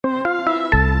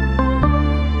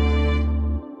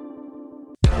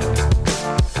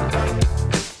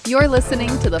You're listening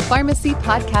to the Pharmacy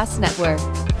Podcast Network.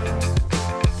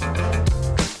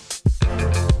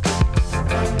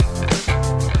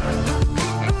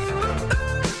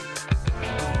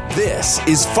 This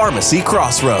is Pharmacy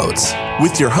Crossroads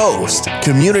with your host,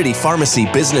 community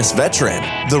pharmacy business veteran,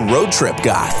 the road trip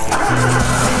guy,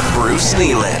 Bruce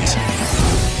Kneeland.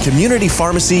 Community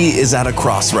pharmacy is at a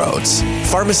crossroads.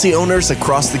 Pharmacy owners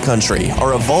across the country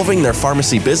are evolving their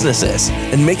pharmacy businesses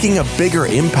and making a bigger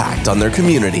impact on their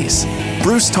communities.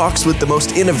 Bruce talks with the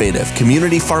most innovative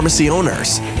community pharmacy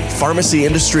owners, pharmacy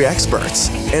industry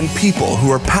experts, and people who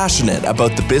are passionate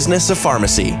about the business of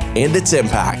pharmacy and its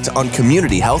impact on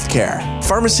community healthcare.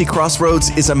 Pharmacy Crossroads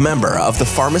is a member of the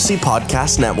Pharmacy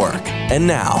Podcast Network. And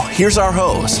now, here's our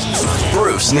host,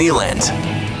 Bruce Kneeland.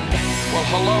 Well,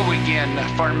 hello again,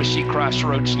 Pharmacy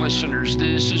Crossroads listeners.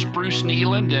 This is Bruce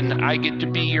Kneeland, and I get to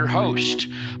be your host.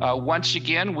 Once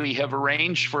again, we have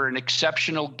arranged for an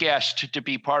exceptional guest to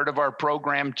be part of our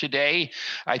program today.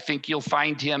 I think you'll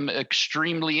find him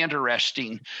extremely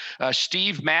interesting.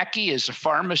 Steve Mackey is a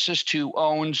pharmacist who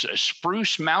owns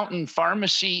Spruce Mountain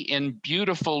Pharmacy in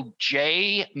beautiful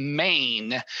Jay,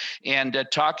 Maine. And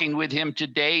talking with him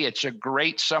today, it's a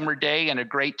great summer day and a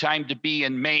great time to be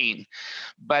in Maine.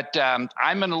 But I'm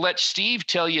going to let Steve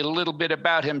tell you a little bit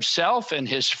about himself and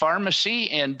his pharmacy,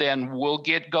 and then we'll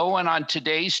get going on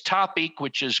today's topic,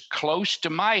 which is close to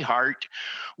my heart.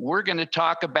 We're going to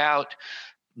talk about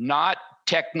not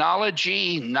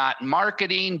technology, not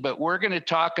marketing, but we're going to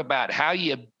talk about how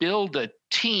you build a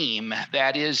team.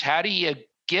 That is, how do you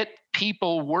get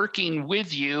people working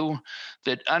with you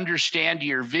that understand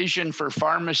your vision for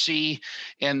pharmacy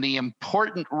and the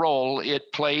important role it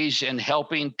plays in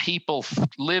helping people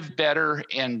live better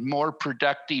and more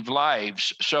productive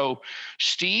lives. So,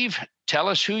 Steve, tell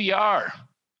us who you are.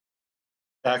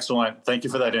 Excellent. Thank you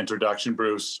for that introduction,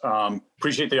 Bruce.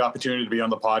 Appreciate the opportunity to be on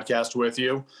the podcast with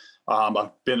you.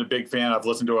 I've been a big fan. I've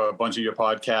listened to a bunch of your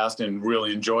podcasts and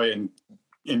really enjoying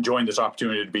this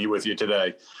opportunity to be with you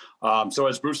today. So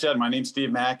as Bruce said, my name's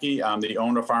Steve Mackey. I'm the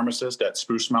owner pharmacist at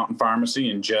Spruce Mountain Pharmacy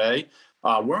in Jay.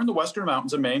 We're in the Western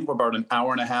Mountains of Maine. We're about an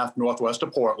hour and a half northwest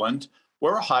of Portland.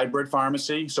 We're a hybrid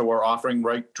pharmacy, so we're offering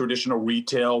traditional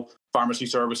retail pharmacy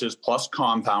services plus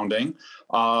compounding.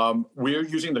 We're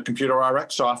using the Computer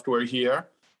RX software here,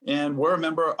 and we're a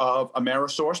member of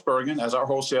AmerisourceBergen as our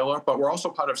wholesaler, but we're also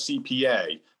part of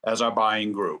CPA as our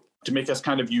buying group. To make us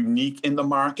kind of unique in the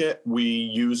market, we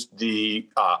use the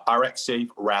RX Safe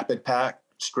Rapid Pack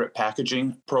strip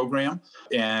packaging program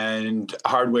and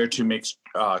hardware to make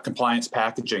compliance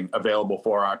packaging available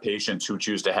for our patients who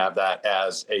choose to have that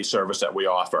as a service that we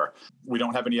offer. We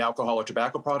don't have any alcohol or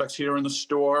tobacco products here in the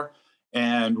store,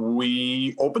 and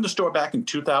we opened the store back in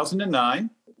 2009.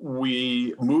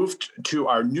 We moved to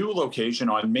our new location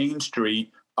on Main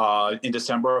Street in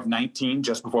December of 19,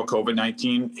 just before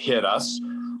COVID-19 hit us.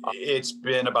 It's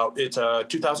a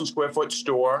 2,000 square foot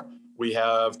store. We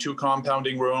have 2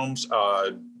 compounding rooms,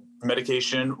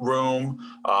 medication room,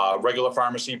 regular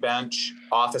pharmacy bench,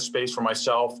 office space for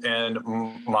myself and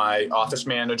my office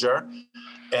manager.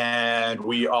 And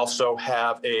we also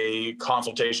have a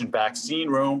consultation vaccine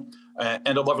room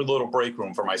and a lovely little break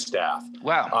room for my staff.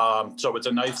 Wow. So it's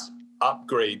a nice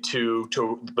upgrade to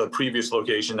the previous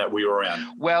location that we were in.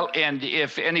 Well, and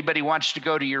if anybody wants to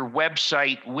go to your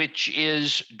website, which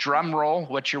is, drumroll,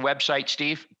 what's your website,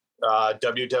 Steve?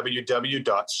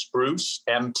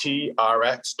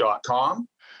 www.sprucemtrx.com.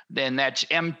 Then that's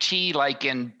MT like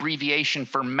an abbreviation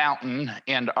for mountain,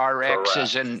 and RX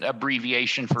is an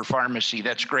abbreviation for pharmacy.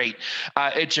 That's great.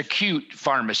 It's a cute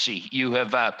pharmacy.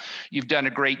 You've done a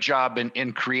great job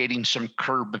in creating some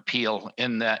curb appeal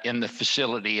in the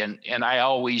facility, and I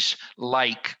always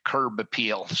like curb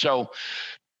appeal. So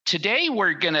today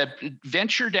we're going to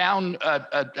venture down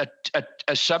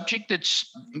a subject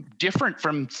that's different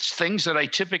from things that I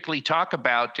typically talk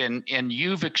about, and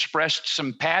you've expressed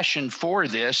some passion for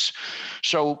this.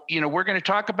 So, we're going to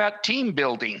talk about team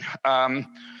building.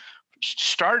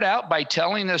 Start out by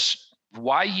telling us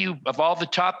why of all the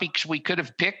topics we could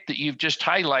have picked that you've just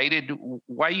highlighted,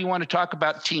 why you want to talk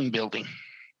about team building.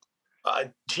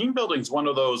 Team building is one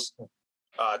of those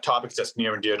topics that's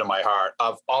near and dear to my heart.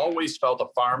 I've always felt a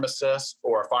pharmacist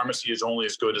or a pharmacy is only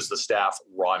as good as the staff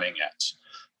running it.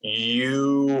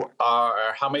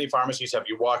 How many pharmacies have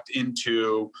you walked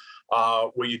into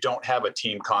where you don't have a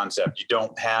team concept? You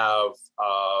don't have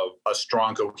a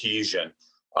strong cohesion.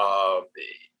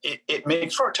 It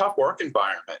makes for a tough work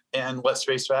environment. And let's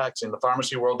face facts, in the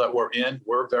pharmacy world that we're in,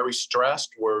 we're very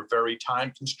stressed. We're very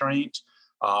time constrained.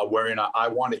 We're in a I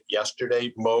want it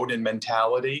yesterday mode and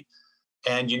mentality.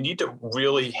 And you need to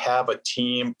really have a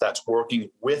team that's working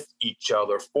with each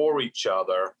other, for each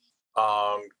other,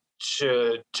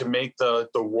 to make the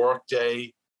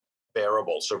workday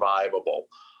bearable, survivable.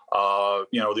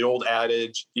 The old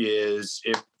adage is,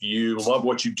 if you love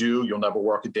what you do, you'll never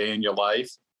work a day in your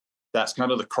life. That's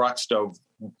kind of the crux of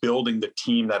building the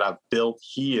team that I've built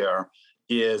here,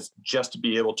 is just to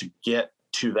be able to get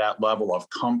to that level of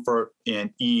comfort and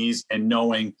ease and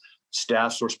knowing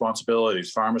staff's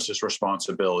responsibilities, pharmacist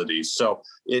responsibilities. So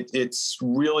it's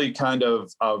really kind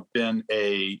of been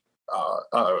a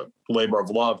labor of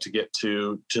love to get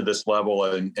to this level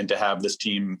and to have this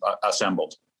team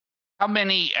assembled. How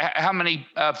many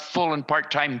full and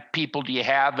part-time people do you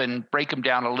have, and break them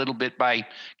down a little bit by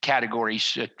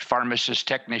categories, pharmacists,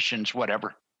 technicians,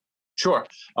 whatever? Sure.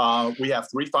 We have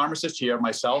 3 pharmacists here,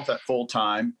 myself at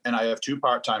full-time, and I have 2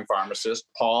 part-time pharmacists,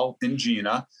 Paul and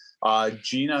Gina.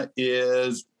 Gina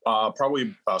is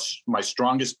probably my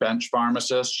strongest bench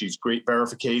pharmacist. She's great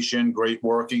verification, great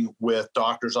working with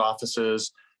doctors'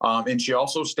 offices, and she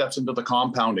also steps into the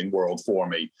compounding world for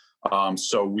me.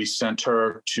 So we sent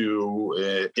her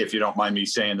to, if you don't mind me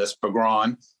saying this,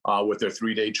 Bagron, with their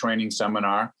 3-day training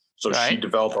seminar. So right. She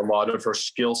developed a lot of her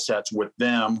skill sets with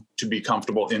them to be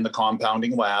comfortable in the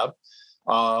compounding lab.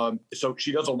 So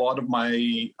she does a lot of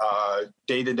my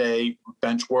day-to-day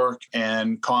bench work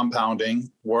and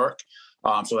compounding work.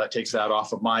 So that takes that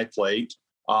off of my plate.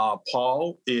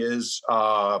 Paul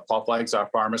Flagg's our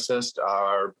pharmacist.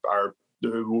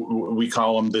 We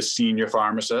call him the senior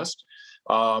pharmacist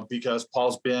because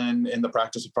Paul's been in the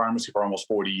practice of pharmacy for almost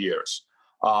 40 years.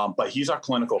 But he's our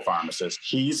clinical pharmacist.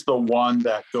 He's the one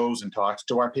that goes and talks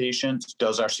to our patients,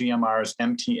 does our CMRs,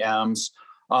 MTMs,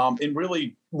 and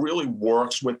really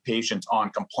works with patients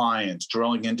on compliance,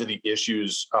 drilling into the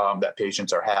issues that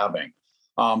patients are having.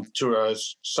 To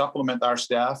supplement our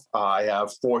staff, I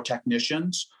have 4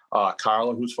 technicians,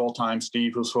 Carla, who's full-time,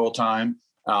 Steve, who's full-time,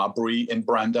 Bree and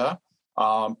Brenda.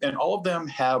 And all of them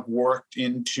have worked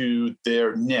into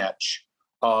their niche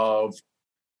of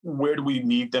where do we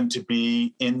need them to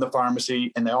be in the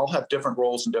pharmacy, and they all have different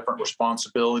roles and different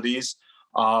responsibilities.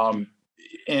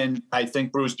 And I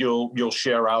think, Bruce, you'll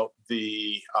share out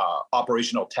the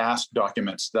operational task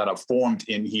documents that I've formed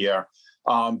in here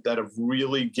that have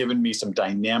really given me some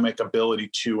dynamic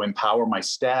ability to empower my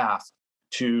staff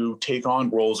to take on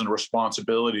roles and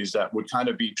responsibilities that would kind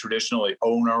of be traditionally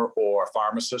owner or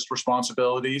pharmacist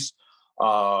responsibilities.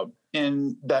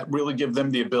 And that really give them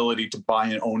the ability to buy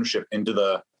in ownership into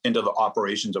the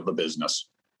operations of the business.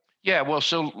 Yeah, well,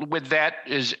 so with that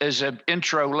as an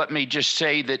intro, let me just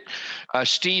say that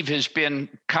Steve has been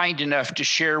kind enough to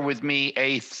share with me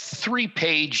a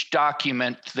 3-page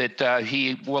document that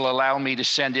he will allow me to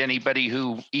send anybody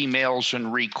who emails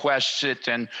and requests it,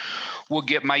 and we'll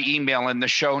get my email in the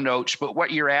show notes. But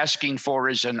what you're asking for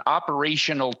is an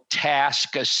operational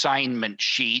task assignment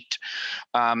sheet.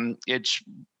 It's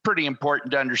pretty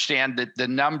important to understand that the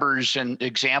numbers and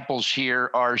examples here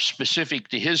are specific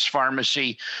to his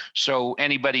pharmacy. So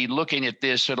anybody looking at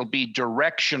this, it'll be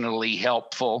directionally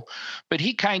helpful. But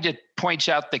he kind of points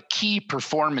out the key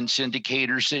performance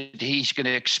indicators that he's going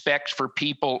to expect for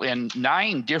people in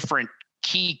 9 different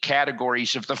key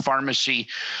categories of the pharmacy.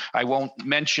 I won't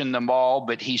mention them all,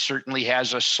 but he certainly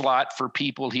has a slot for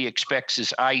people he expects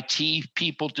his IT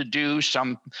people to do,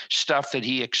 some stuff that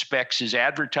he expects his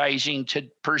advertising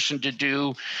person to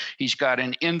do. He's got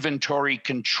an inventory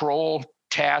control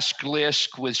task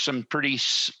list with some pretty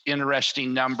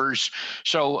interesting numbers.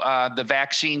 So the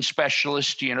vaccine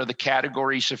specialist, the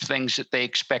categories of things that they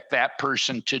expect that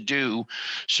person to do.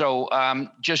 So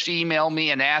just email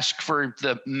me and ask for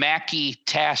the Mackey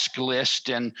task list.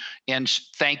 And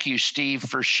thank you, Steve,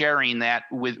 for sharing that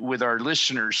with our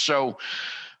listeners. So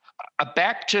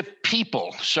back to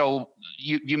people. So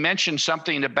you mentioned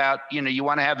something about, you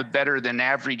want to have a better than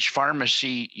average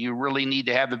pharmacy. You really need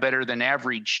to have a better than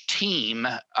average team,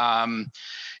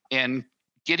 and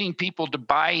getting people to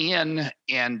buy in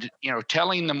and,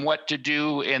 telling them what to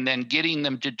do and then getting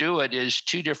them to do it is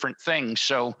 2 different things.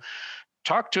 So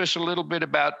talk to us a little bit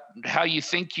about how you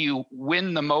think you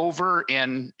win them over,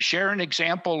 and share an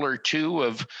example or 2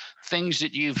 of things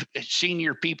that you've seen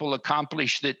your people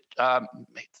accomplish that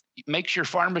makes your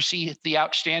pharmacy the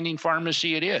outstanding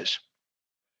pharmacy it is.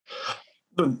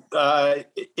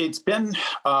 It's been,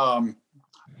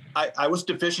 I was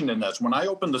deficient in this. When I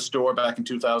opened the store back in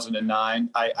 2009,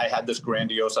 I had this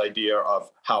grandiose idea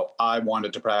of how I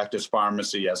wanted to practice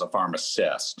pharmacy as a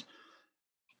pharmacist.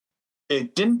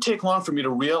 It didn't take long for me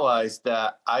to realize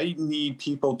that I need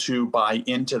people to buy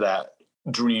into that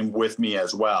dream with me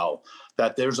as well,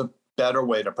 that there's a better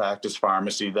way to practice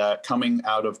pharmacy, that coming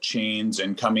out of chains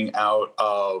and coming out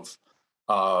of,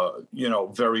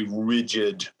 very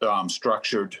rigid,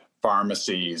 structured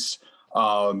pharmacies,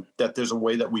 that there's a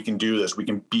way that we can do this. We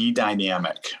can be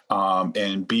dynamic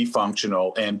and be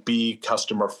functional and be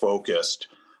customer focused,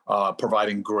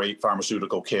 providing great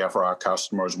pharmaceutical care for our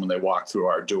customers when they walk through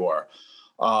our door.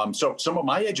 So some of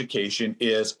my education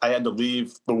is I had to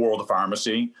leave the world of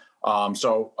pharmacy.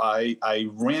 So I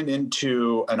ran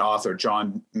into an author,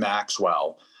 John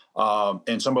Maxwell,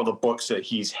 and some of the books that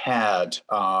he's had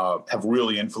have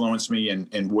really influenced me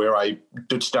and where I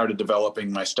started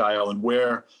developing my style and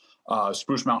where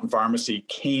Spruce Mountain Pharmacy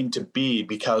came to be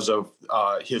because of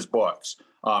his books.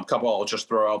 A couple I'll just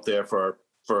throw out there for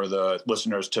the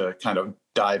listeners to kind of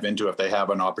dive into if they have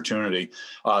an opportunity.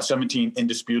 17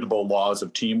 Indisputable Laws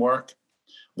of Teamwork,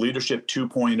 Leadership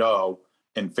 2.0,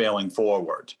 and Failing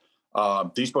Forward.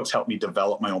 These books helped me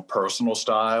develop my own personal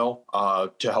style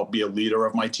to help be a leader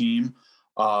of my team.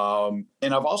 And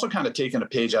I've also kind of taken a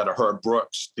page out of Herb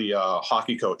Brooks, the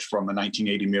hockey coach from the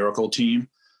 1980 Miracle team.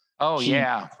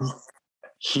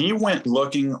 He went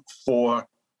looking for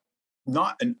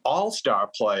not an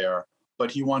all-star player, but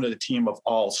he wanted a team of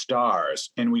all-stars.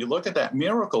 And when you look at that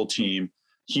Miracle team,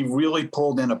 he really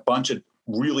pulled in a bunch of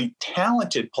really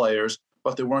talented players,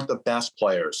 but they weren't the best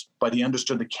players. But he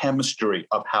understood the chemistry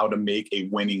of how to make a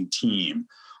winning team.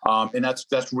 And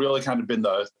that's really kind of been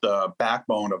the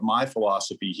backbone of my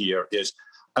philosophy here is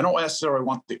I don't necessarily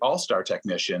want the all-star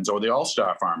technicians or the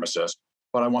all-star pharmacist,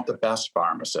 but I want the best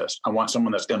pharmacist. I want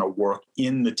someone that's going to work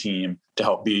in the team to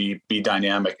help be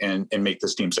dynamic and make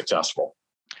this team successful.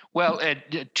 Well,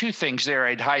 two things there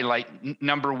I'd highlight.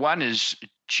 Number one is,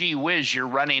 gee whiz, you're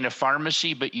running a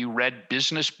pharmacy, but you read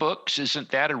business books.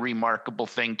 Isn't that a remarkable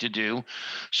thing to do?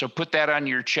 So put that on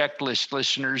your checklist,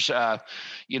 listeners.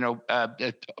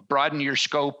 Broaden your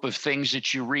scope of things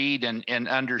that you read and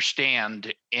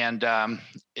understand. And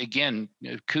again,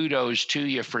 kudos to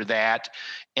you for that.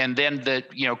 And then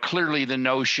clearly the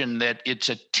notion that it's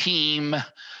a team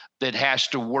that has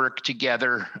to work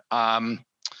together.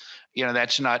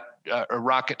 That's not a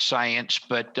rocket science,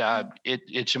 but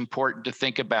it's important to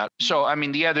think about. So, I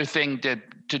mean, the other thing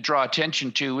to draw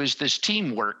attention to is this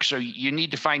teamwork. So you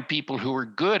need to find people who are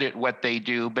good at what they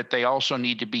do, but they also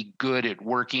need to be good at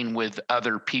working with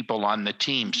other people on the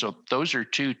team. So those are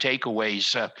two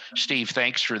takeaways. Steve,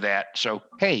 thanks for that. So,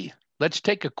 hey, let's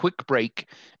take a quick break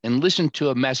and listen to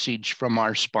a message from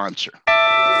our sponsor.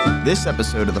 This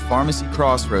episode of the Pharmacy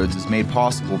Crossroads is made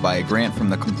possible by a grant from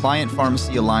the Compliant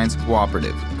Pharmacy Alliance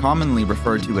Cooperative, commonly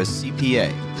referred to as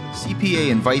CPA.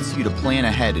 CPA invites you to plan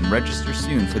ahead and register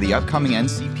soon for the upcoming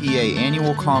NCPA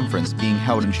annual conference being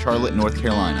held in Charlotte, North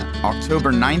Carolina,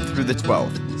 October 9th through the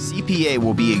 12th. CPA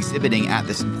will be exhibiting at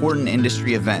this important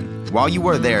industry event. While you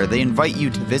are there, they invite you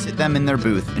to visit them in their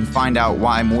booth and find out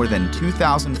why more than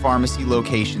 2,000 pharmacy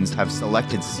locations have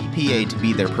selected CPA to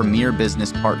be their premier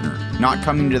business partner. Not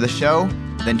coming to the show?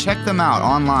 Then check them out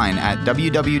online at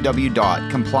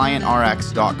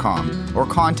www.compliantrx.com or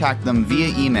contact them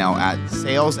via email at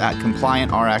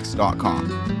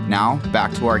sales@compliantrx.com. Now,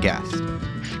 back to our guest.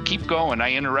 Keep going.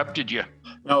 I interrupted you.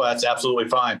 No, that's absolutely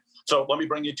fine. So let me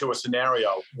bring you to a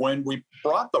scenario. When we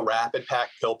brought the Rapid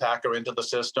Pack pill packer into the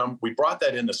system, we brought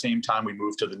that in the same time we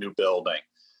moved to the new building.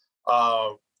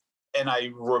 And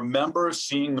I remember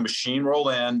seeing the machine roll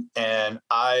in, and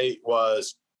I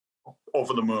was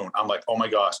over the moon. I'm like, oh my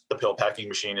gosh, the pill packing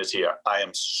machine is here. I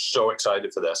am so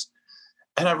excited for this.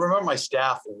 And I remember my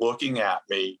staff looking at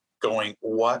me going,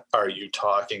 what are you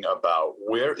talking about?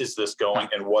 Where is this going?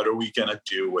 And what are we going to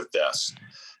do with this?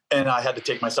 And I had to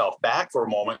take myself back for a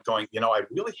moment going, I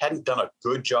really hadn't done a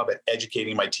good job at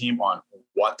educating my team on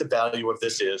what the value of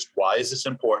this is, why is this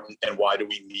important, and why do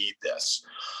we need this?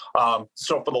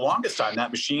 So for the longest time,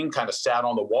 that machine kind of sat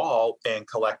on the wall and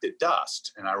collected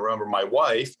dust. And I remember my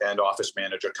wife and office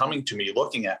manager coming to me,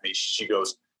 looking at me. She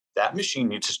goes, that machine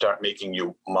needs to start making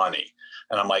you money.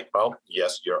 And I'm like, well,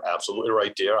 yes, you're absolutely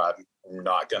right, dear. I'm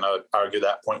not going to argue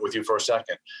that point with you for a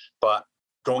second. But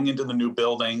going into the new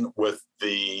building with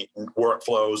the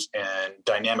workflows and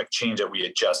dynamic change that we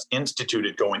had just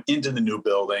instituted going into the new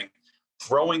building,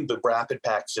 throwing the Rapid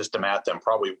Pack system at them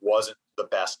probably wasn't the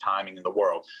best timing in the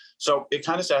world. So it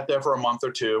kind of sat there for a month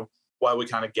or two while we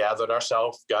kind of gathered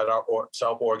ourselves, got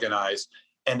ourselves organized.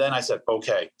 And then I said,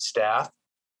 okay, staff,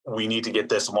 we need to get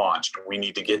this launched. We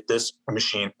need to get this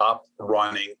machine up,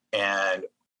 running, and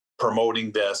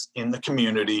promoting this in the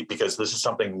community because this is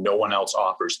something no one else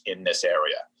offers in this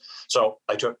area. So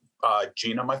I took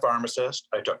Gina, my pharmacist,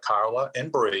 I took Carla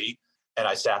and Bree, And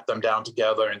I sat them down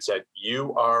together and said,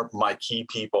 you are my key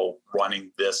people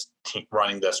running this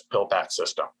PillPack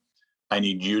system. I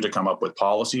need you to come up with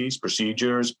policies,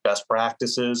 procedures, best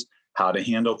practices, how to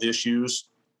handle issues,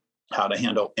 how to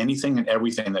handle anything and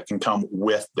everything that can come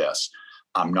with this.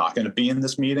 I'm not going to be in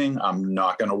this meeting. I'm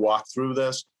not going to walk through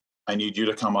this. I need you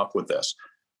to come up with this.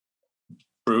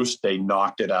 Bruce, they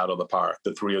knocked it out of the park.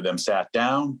 The three of them sat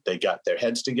down. They got their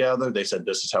heads together. They said,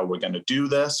 this is how we're going to do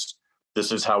this.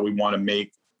 This is how we want to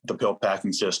make the pill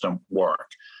packing system work.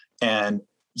 And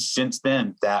since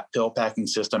then, that pill packing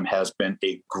system has been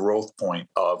a growth point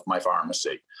of my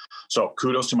pharmacy. So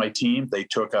kudos to my team. They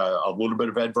took a little bit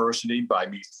of adversity by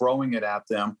me throwing it at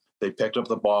them. They picked up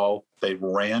the ball. They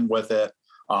ran with it.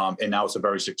 And now it's a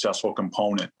very successful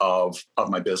component of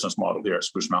my business model here at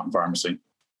Spruce Mountain Pharmacy.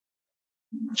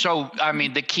 So, I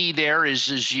mean, the key there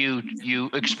is you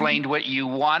explained what you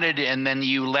wanted, and then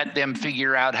you let them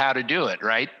figure out how to do it,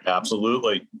 right?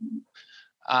 Absolutely.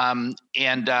 I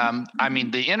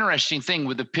mean, the interesting thing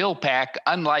with the pill pack,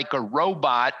 unlike a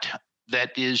robot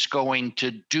that is going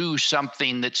to do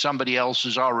something that somebody else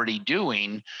is already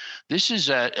doing, this is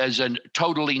a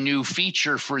totally new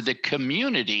feature for the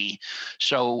community.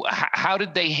 So how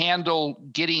did they handle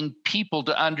getting people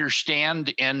to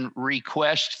understand and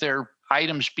request their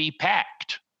items be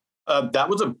packed? That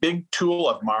was a big tool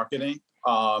of marketing.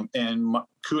 And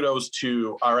kudos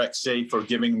to RxSafe for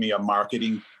giving me a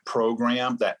marketing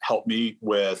program that helped me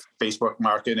with Facebook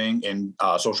marketing and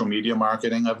social media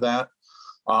marketing of that.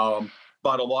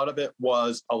 But a lot of it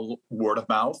was a word of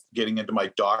mouth, getting into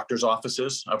my doctor's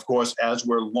offices. Of course, as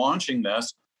we're launching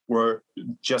this, we're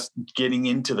just getting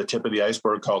into the tip of the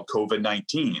iceberg called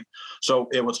COVID-19. So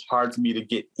it was hard for me to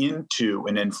get into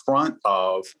and in front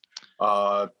of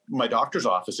my doctor's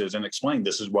offices and explain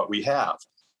this is what we have.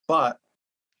 But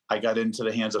I got into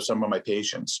the hands of some of my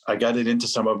patients. I got it into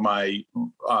some of my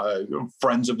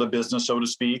friends of the business, so to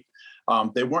speak.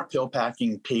 They weren't pill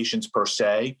packing patients per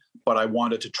se, but I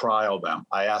wanted to trial them.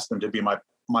 I asked them to be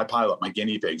my pilot, my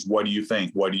guinea pigs. What do you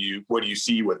think? What do you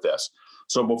see with this?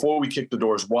 So before we kicked the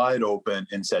doors wide open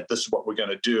and said, this is what we're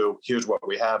going to do, here's what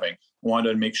we're having,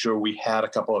 wanted to make sure we had a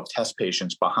couple of test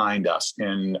patients behind us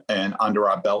and under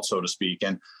our belt, so to speak,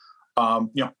 and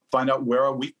find out where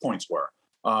our weak points were.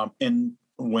 And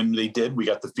when they did, we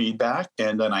got the feedback,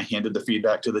 and then I handed the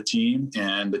feedback to the team,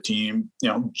 and the team,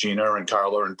 Gina and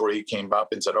Carla and Bree came up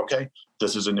and said, okay,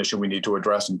 this is an issue we need to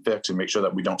address and fix and make sure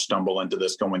that we don't stumble into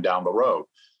this going down the road.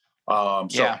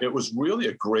 So it was really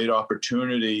a great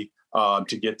opportunity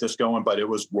to get this going, but it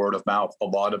was word of mouth. A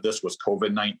lot of this was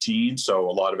COVID-19. So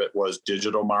a lot of it was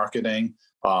digital marketing,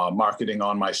 marketing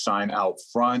on my sign out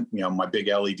front, my big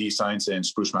LED sign saying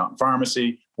Spruce Mountain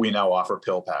Pharmacy. We now offer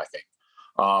pill packing.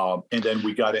 And then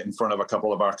we got it in front of a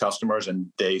couple of our customers,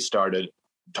 and they started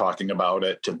talking about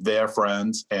it to their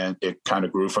friends, and it kind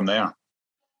of grew from there.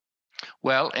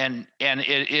 Well, and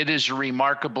it is a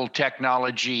remarkable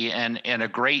technology and a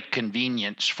great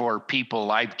convenience for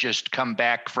people. I've just come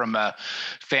back from a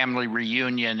family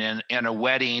reunion and a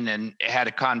wedding, and had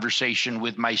a conversation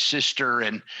with my sister,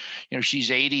 and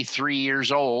she's 83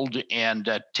 years old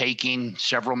and taking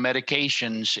several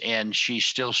medications, and she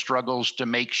still struggles to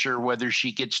make sure whether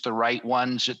she gets the right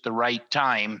ones at the right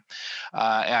time.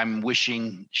 I'm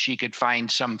wishing she could find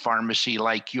some pharmacy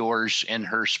like yours in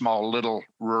her small little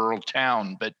rural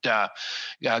town, but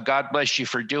God bless you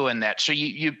for doing that. So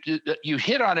you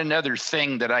hit on another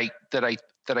thing that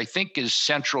I think is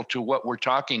central to what we're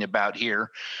talking about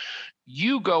here.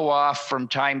 You go off from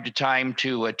time to time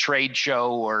to a trade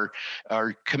show or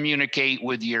communicate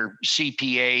with your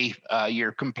CPA,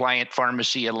 your Compliant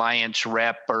Pharmacy Alliance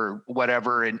rep or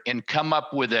whatever, and come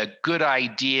up with a good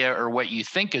idea or what you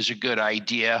think is a good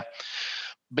idea.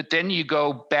 But then you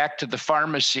go back to the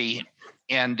pharmacy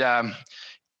and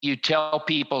you tell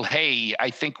people, hey, I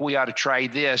think we ought to try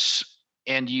this,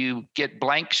 and you get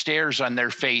blank stares on their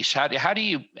face. How do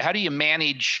you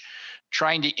manage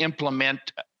trying to implement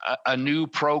a new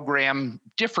program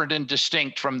different and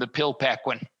distinct from the pill pack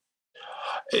one?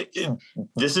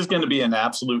 This is going to be an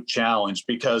absolute challenge,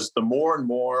 because the more and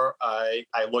more I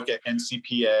look at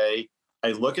NCPA,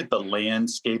 I look at the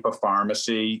landscape of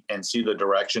pharmacy and see the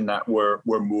direction that we're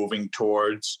moving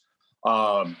towards.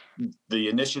 The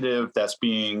initiative that's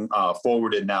being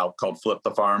forwarded now, called Flip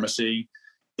the Pharmacy,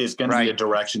 is going to be a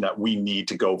direction that we need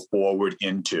to go forward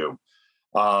into.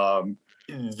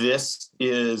 This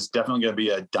is definitely going to be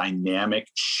a dynamic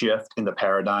shift in the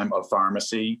paradigm of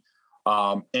pharmacy.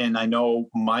 And I know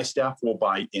my staff will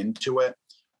buy into it,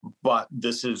 but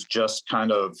this is just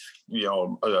kind of,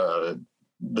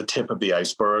 the tip of the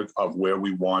iceberg of where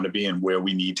we want to be and where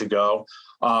we need to go.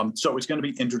 So it's going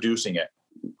to be introducing it.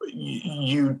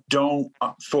 You don't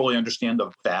fully understand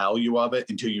the value of it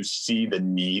until you see the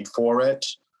need for it.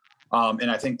 And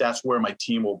I think that's where my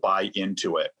team will buy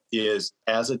into it, is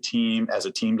as a team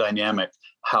dynamic,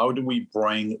 how do we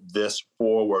bring this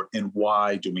forward and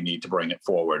why do we need to bring it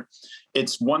forward?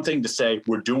 It's one thing to say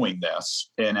we're doing this.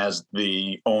 And as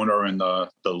the owner and the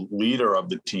leader of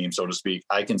the team, so to speak,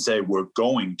 I can say we're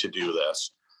going to do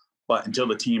this. But until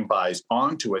the team buys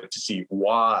onto it to see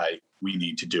why we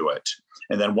need to do it.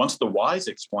 And then once the why is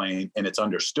explained and it's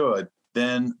understood,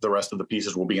 then the rest of the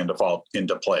pieces will begin to fall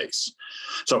into place.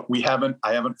 So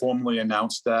I haven't formally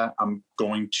announced that I'm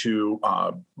going to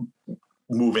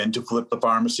move into Flip the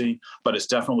Pharmacy, but it's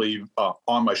definitely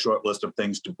on my short list of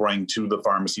things to bring to the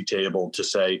pharmacy table to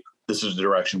say, this is the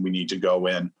direction we need to go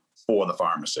in for the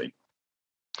pharmacy.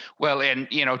 Well, and,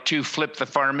 to Flip the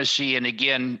Pharmacy, and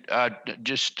again,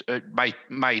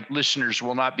 my listeners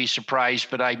will not be surprised,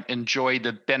 but I enjoy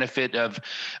the benefit of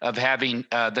having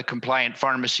the Compliant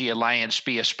Pharmacy Alliance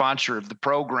be a sponsor of the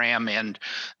program, and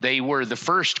they were the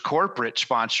first corporate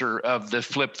sponsor of the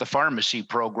Flip the Pharmacy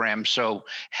program. So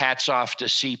hats off to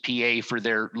CPA for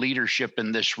their leadership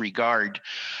in this regard.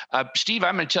 Steve,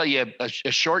 I'm going to tell you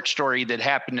a short story that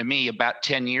happened to me about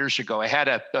 10 years ago. I had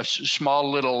a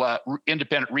small little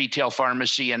independent retail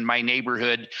pharmacy in my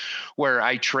neighborhood where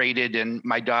I traded, and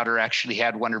my daughter actually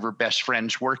had one of her best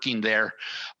friends working there.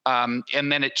 And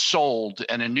then it sold,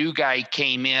 and a new guy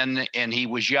came in, and he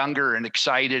was younger and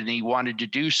excited, and he wanted to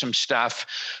do some stuff.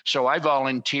 So I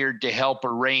volunteered to help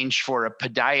arrange for a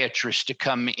podiatrist to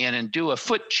come in and do a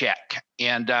foot check,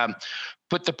 and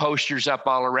put the posters up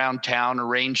all around town,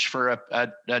 arranged for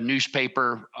a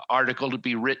newspaper article to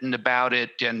be written about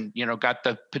it, and, got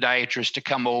the podiatrist to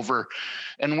come over.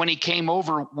 And when he came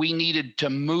over, we needed to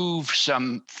move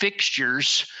some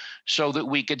fixtures so that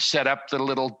we could set up the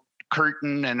little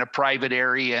curtain and a private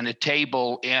area and a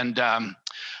table. And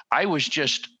I was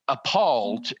just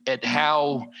appalled at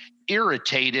how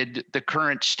irritated the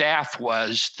current staff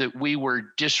was that we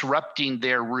were disrupting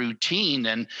their routine.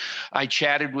 And I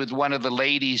chatted with one of the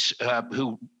ladies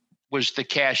who was the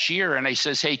cashier, and I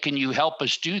says, "Hey, can you help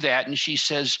us do that?" And she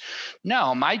says,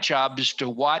 "No, my job is to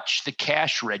watch the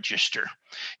cash register."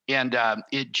 And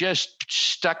it just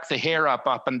stuck the hair up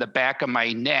on the back of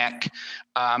my neck,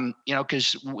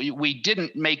 because we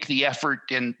didn't make the effort,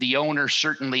 and the owner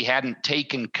certainly hadn't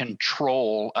taken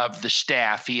control of the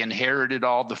staff. He inherited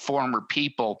all the former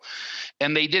people,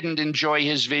 and they didn't enjoy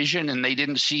his vision, and they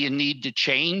didn't see a need to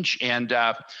change. And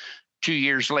 2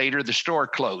 years later, the store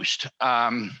closed.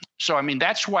 So,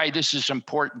 that's why this is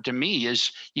important to me,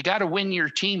 is you got to win your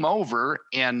team over,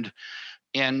 and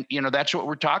that's what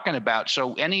we're talking about.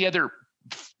 So any other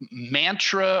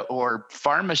mantra or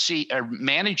pharmacy or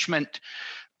management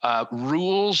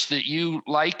rules that you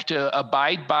like to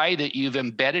abide by that you've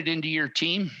embedded into your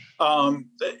team? Going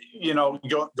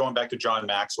back to John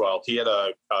Maxwell, he had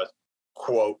a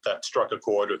quote that struck a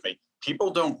chord with me. People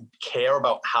don't care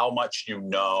about how much you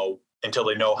know until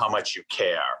they know how much you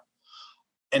care.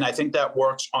 And I think that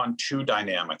works on two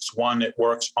dynamics. One, it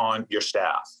works on your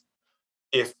staff.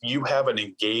 If you have an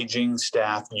engaging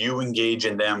staff, you engage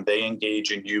in them, they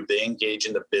engage in you, they engage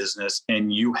in the business,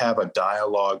 and you have a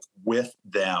dialogue with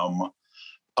them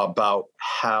about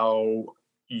how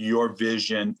your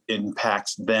vision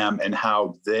impacts them and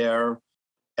how their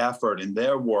effort and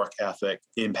their work ethic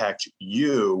impacts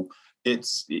you,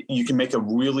 you can make a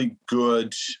really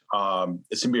good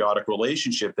symbiotic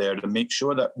relationship there to make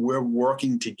sure that we're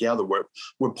working together.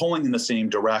 We're pulling in the same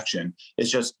direction. It's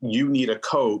just you need a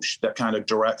coach that kind of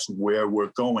directs where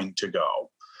we're going to go.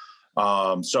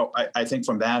 So I think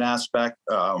from that aspect,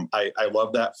 I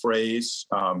love that phrase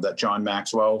that John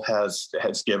Maxwell has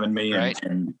given me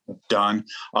and done.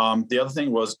 The other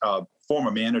thing was a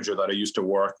former manager that I used to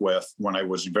work with when I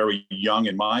was very young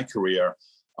in my career.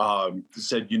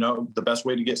 Said, the best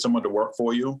way to get someone to work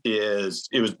for you is,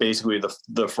 it was basically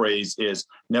the phrase is,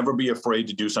 never be afraid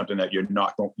to do something that you're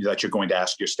going to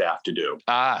ask your staff to do.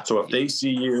 So if they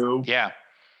see you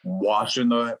washing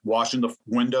the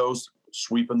windows,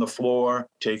 sweeping the floor,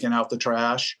 taking out the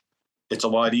trash, it's a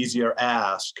lot easier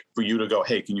ask for you to go,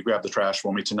 "Hey, can you grab the trash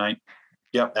for me tonight?"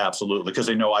 Yep, absolutely. Because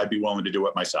they know I'd be willing to do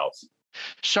it myself.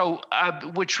 So,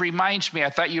 which reminds me, I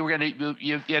thought you were going to,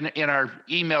 in our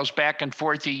emails back and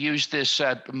forth, you used this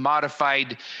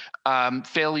modified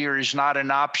failure is not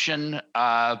an option.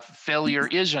 Failure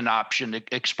is an option.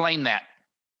 Explain that.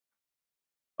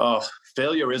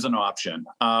 Failure is an option.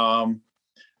 And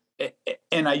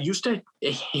I used to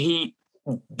hate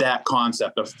that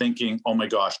concept of thinking, oh my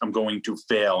gosh, I'm going to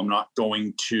fail. I'm not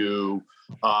going to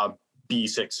be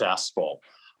successful.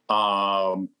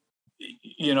 Well,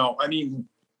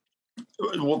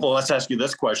 let's ask you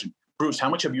this question. Bruce, how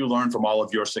much have you learned from all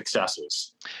of your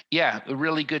successes? Yeah, a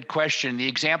really good question. The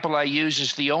example I use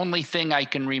is the only thing I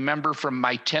can remember from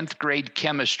my 10th grade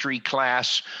chemistry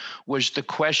class was the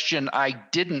question I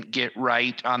didn't get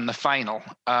right on the final.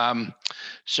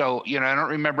 So, I don't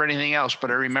remember anything else,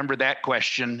 but I remember that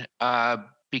question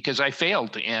because I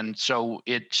failed. And so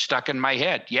it stuck in my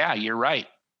head. Yeah, you're right.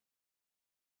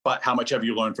 But how much have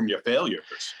you learned from your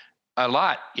failures? A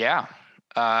lot, yeah.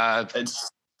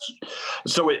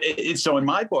 So in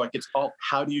my book, it's all,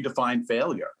 how do you define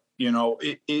failure?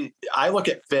 I look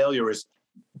at failure as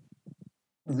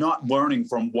not learning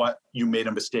from what you made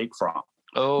a mistake from.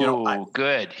 Oh,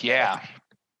 good. Yeah.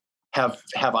 Have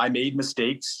I made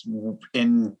mistakes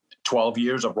in 12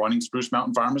 years of running Spruce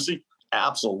Mountain Pharmacy?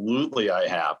 Absolutely, I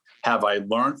have. Have I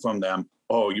learned from them?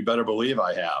 Oh, you better believe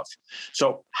I have.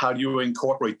 So how do you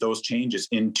incorporate those changes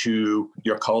into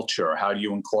your culture? How do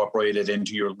you incorporate it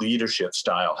into your leadership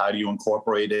style? How do you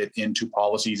incorporate it into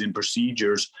policies and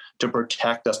procedures to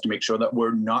protect us, to make sure that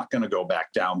we're not going to go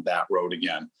back down that road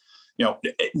again?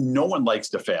 No one likes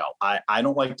to fail. I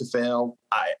don't like to fail.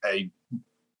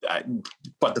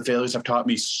 But the failures have taught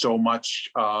me so much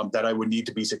that I would need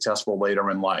to be successful later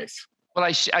in life. Well,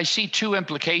 I see two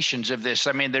implications of this.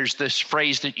 I mean, there's this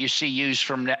phrase that you see used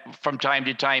from time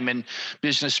to time in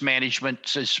business management,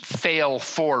 says fail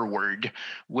forward,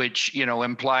 which,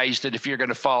 implies that if you're going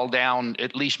to fall down,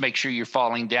 at least make sure you're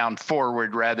falling down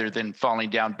forward rather than falling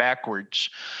down backwards.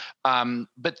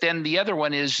 But then the other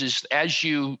one is as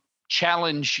you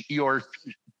challenge your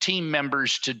team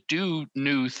members to do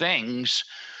new things,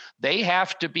 they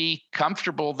have to be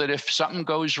comfortable that if something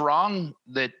goes wrong,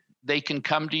 that they can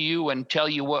come to you and tell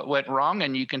you what went wrong,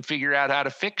 and you can figure out how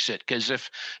to fix it. Because if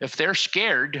they're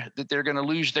scared that they're going to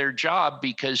lose their job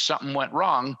because something went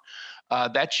wrong,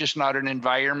 that's just not an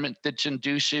environment that's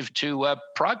conducive to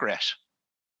progress.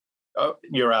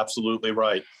 You're absolutely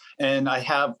right. And I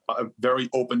have a very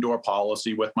open door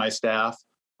policy with my staff.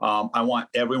 I want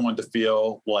everyone to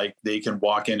feel like they can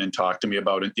walk in and talk to me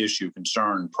about an issue,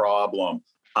 concern, problem,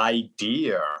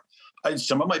 idea.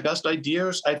 Some of my best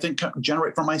ideas, I think,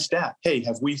 generate from my staff. Hey,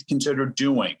 have we considered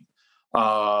doing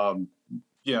blood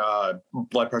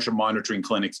pressure monitoring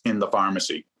clinics in the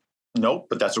pharmacy? Nope,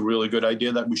 but that's a really good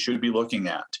idea that we should be looking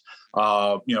at.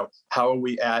 How are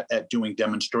we at doing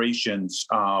demonstrations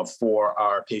for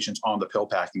our patients on the pill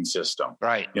packing system?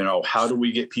 Right. How do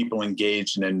we get people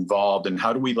engaged and involved, and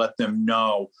how do we let them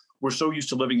know we're so used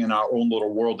to living in our own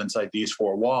little world inside these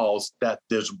four walls that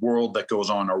there's world that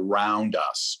goes on around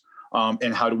us.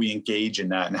 And how do we engage in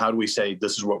that? And how do we say,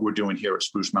 this is what we're doing here at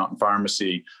Spruce Mountain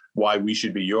Pharmacy, why we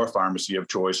should be your pharmacy of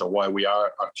choice, or why we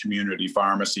are a community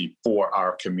pharmacy for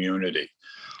our community.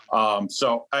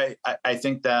 So I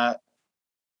think that,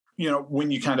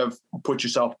 when you kind of put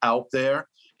yourself out there,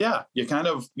 you're kind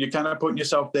of putting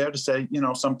yourself there to say,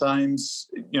 sometimes,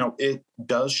 it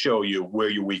does show you where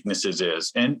your weaknesses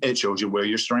is, and it shows you where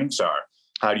your strengths are.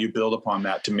 How do you build upon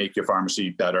that to make your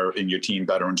pharmacy better and your team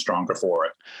better and stronger for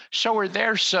it? So are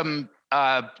there some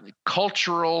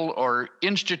cultural or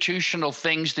institutional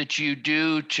things that you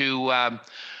do to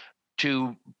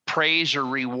praise or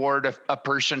reward a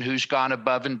person who's gone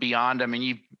above and beyond? I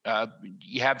mean,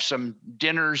 you have some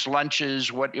dinners,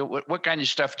 lunches. What kind of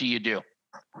stuff do you do?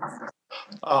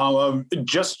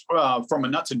 Just from a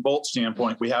nuts and bolts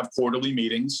standpoint, we have quarterly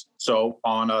meetings. So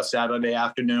on a Saturday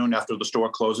afternoon after the store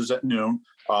closes at noon,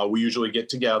 we usually get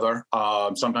together.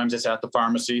 Sometimes it's at the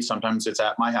pharmacy, sometimes it's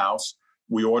at my house.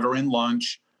 We order in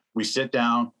lunch, we sit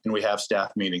down, and we have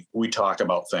staff meeting. We talk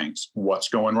about things, what's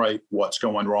going right, what's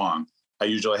going wrong. I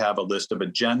usually have a list of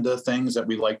agenda things that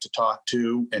we like to talk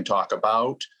to and talk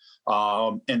about.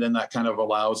 And then that kind of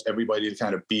allows everybody to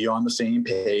kind of be on the same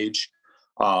page.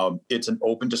 It's an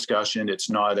open discussion. It's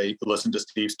not a listen to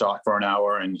Steve talk for an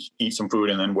hour and eat some food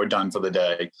and then we're done for the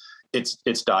day.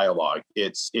 It's dialogue.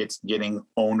 It's getting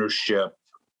ownership,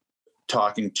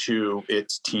 talking to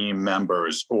its team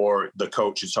members, or the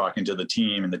coach is talking to the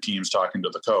team and the team's talking to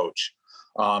the coach.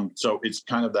 So it's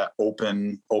kind of that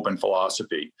open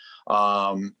philosophy.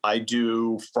 I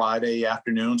do Friday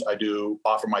afternoons. I do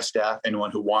offer my staff,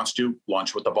 anyone who wants to,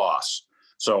 lunch with the boss.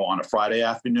 So on a Friday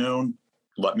afternoon,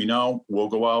 let me know. We'll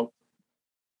go out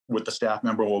with the staff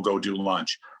member. We'll go do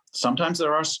lunch. Sometimes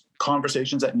there are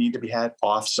conversations that need to be had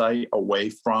offsite, away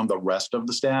from the rest of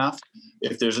the staff.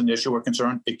 If there's an issue or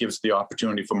concern, it gives the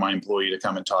opportunity for my employee to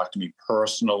come and talk to me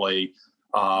personally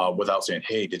without saying,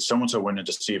 hey, did so-and-so went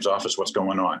into Steve's office? What's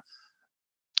going on?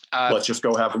 let's just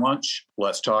go have lunch.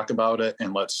 Let's talk about it,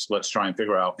 and let's try and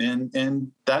figure out.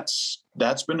 And that's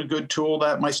been a good tool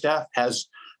that my staff has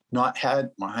not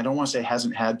had. I don't want to say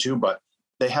hasn't had to, but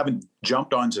they haven't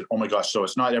jumped on to, oh my gosh, so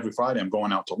it's not every Friday I'm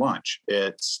going out to lunch.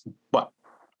 But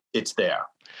it's there.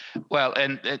 Well,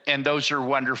 and those are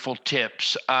wonderful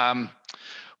tips.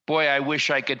 Boy, I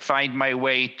wish I could find my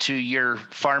way to your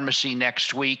pharmacy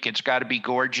next week. It's got to be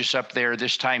gorgeous up there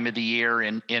this time of the year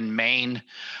in Maine.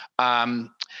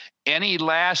 Any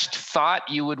last thought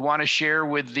you would want to share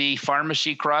with the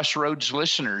Pharmacy Crossroads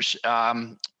listeners?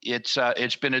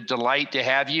 It's been a delight to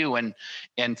have you, and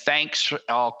thanks.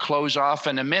 I'll close off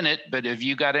in a minute, but have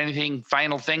you got anything,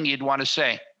 final thing you'd want to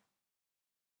say?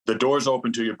 The door's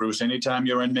open to you, Bruce. Anytime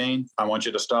you're in Maine, I want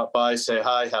you to stop by, say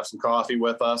hi, have some coffee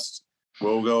with us.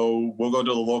 We'll go to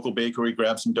the local bakery,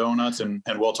 grab some donuts, and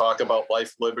we'll talk about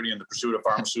life, liberty, and the pursuit of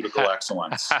pharmaceutical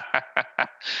excellence.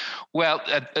 Well,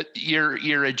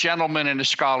 you're a gentleman and a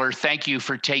scholar. Thank you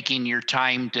for taking your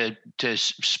time to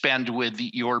spend with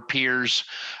your peers.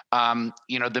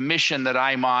 The mission that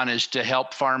I'm on is to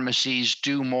help pharmacies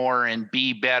do more and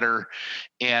be better.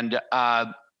 And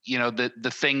the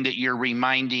thing that you're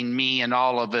reminding me and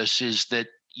all of us is that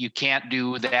you can't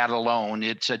do that alone.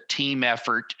 It's a team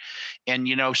effort. And,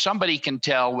 somebody can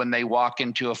tell when they walk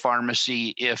into a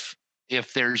pharmacy if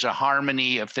there's a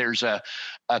harmony, if there's a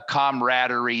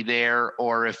camaraderie there,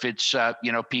 or if it's,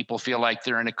 people feel like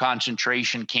they're in a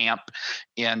concentration camp.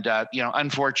 And,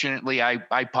 unfortunately,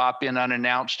 I pop in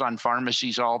unannounced on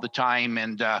pharmacies all the time.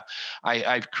 And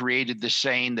I've created the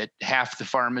saying that half the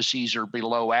pharmacies are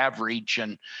below average.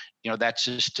 And, that's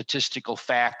a statistical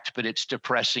fact, but it's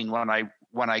depressing when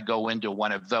I go into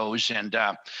one of those. And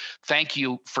thank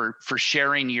you for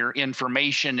sharing your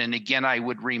information. And again, I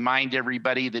would remind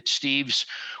everybody that Steve's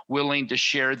willing to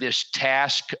share this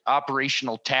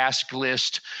operational task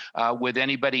list with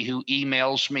anybody who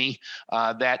emails me.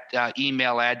 That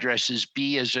email address is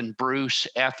B as in Bruce,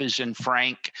 F as in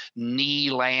Frank,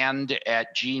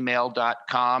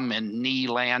 kneeland@gmail.com, and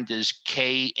Kneeland is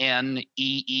KNEELAND.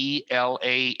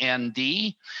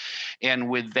 And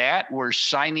with that, we're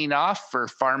signing off for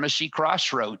Pharmacy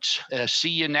Crossroads. See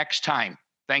you next time.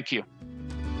 Thank you.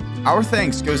 Our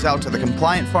thanks goes out to the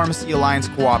Compliant Pharmacy Alliance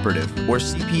Cooperative, or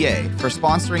CPA, for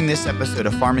sponsoring this episode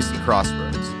of Pharmacy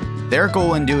Crossroads. Their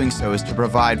goal in doing so is to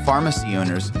provide pharmacy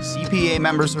owners, CPA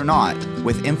members or not,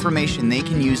 with information they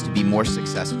can use to be more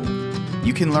successful.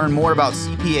 You can learn more about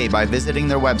CPA by visiting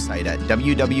their website at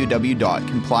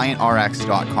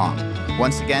www.compliantrx.com.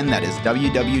 Once again, that is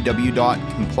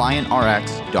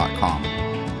www.compliantrx.com.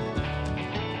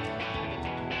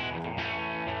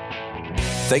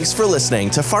 Thanks for listening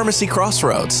to Pharmacy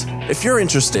Crossroads. If you're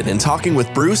interested in talking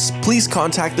with Bruce, please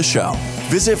contact the show.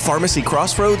 Visit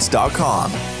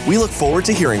pharmacycrossroads.com. We look forward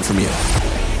to hearing from you.